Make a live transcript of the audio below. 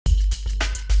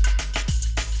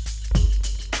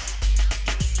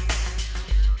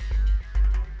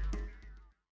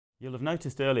You'll have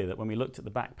noticed earlier that when we looked at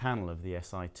the back panel of the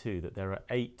SI2 that there are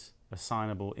 8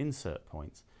 assignable insert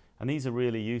points, and these are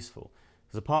really useful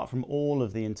because apart from all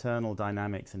of the internal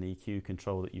dynamics and EQ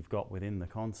control that you've got within the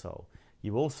console,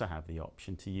 you also have the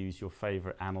option to use your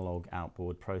favorite analog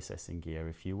outboard processing gear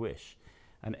if you wish,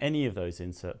 and any of those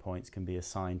insert points can be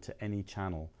assigned to any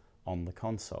channel on the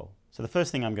console. So the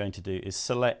first thing I'm going to do is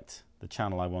select the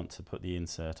channel I want to put the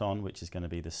insert on, which is going to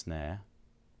be the snare.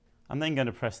 I'm then going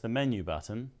to press the menu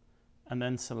button and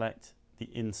then select the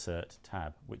Insert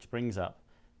tab, which brings up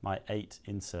my 8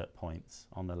 insert points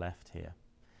on the left here.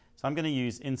 So I'm going to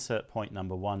use insert point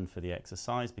number 1 for the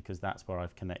exercise because that's where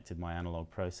I've connected my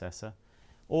analog processor.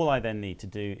 All I then need to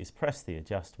do is press the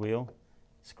adjust wheel,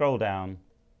 scroll down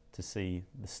to see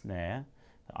the snare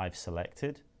that I've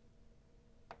selected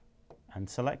and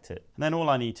select it. And then all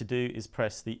I need to do is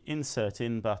press the Insert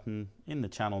In button in the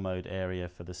channel mode area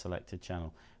for the selected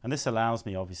channel. And this allows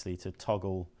me obviously to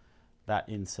toggle that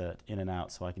insert in and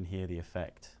out so I can hear the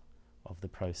effect of the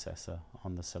processor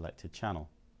on the selected channel.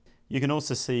 You can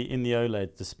also see in the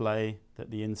OLED display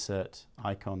that the insert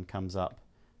icon comes up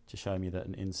to show me that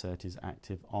an insert is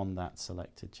active on that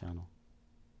selected channel.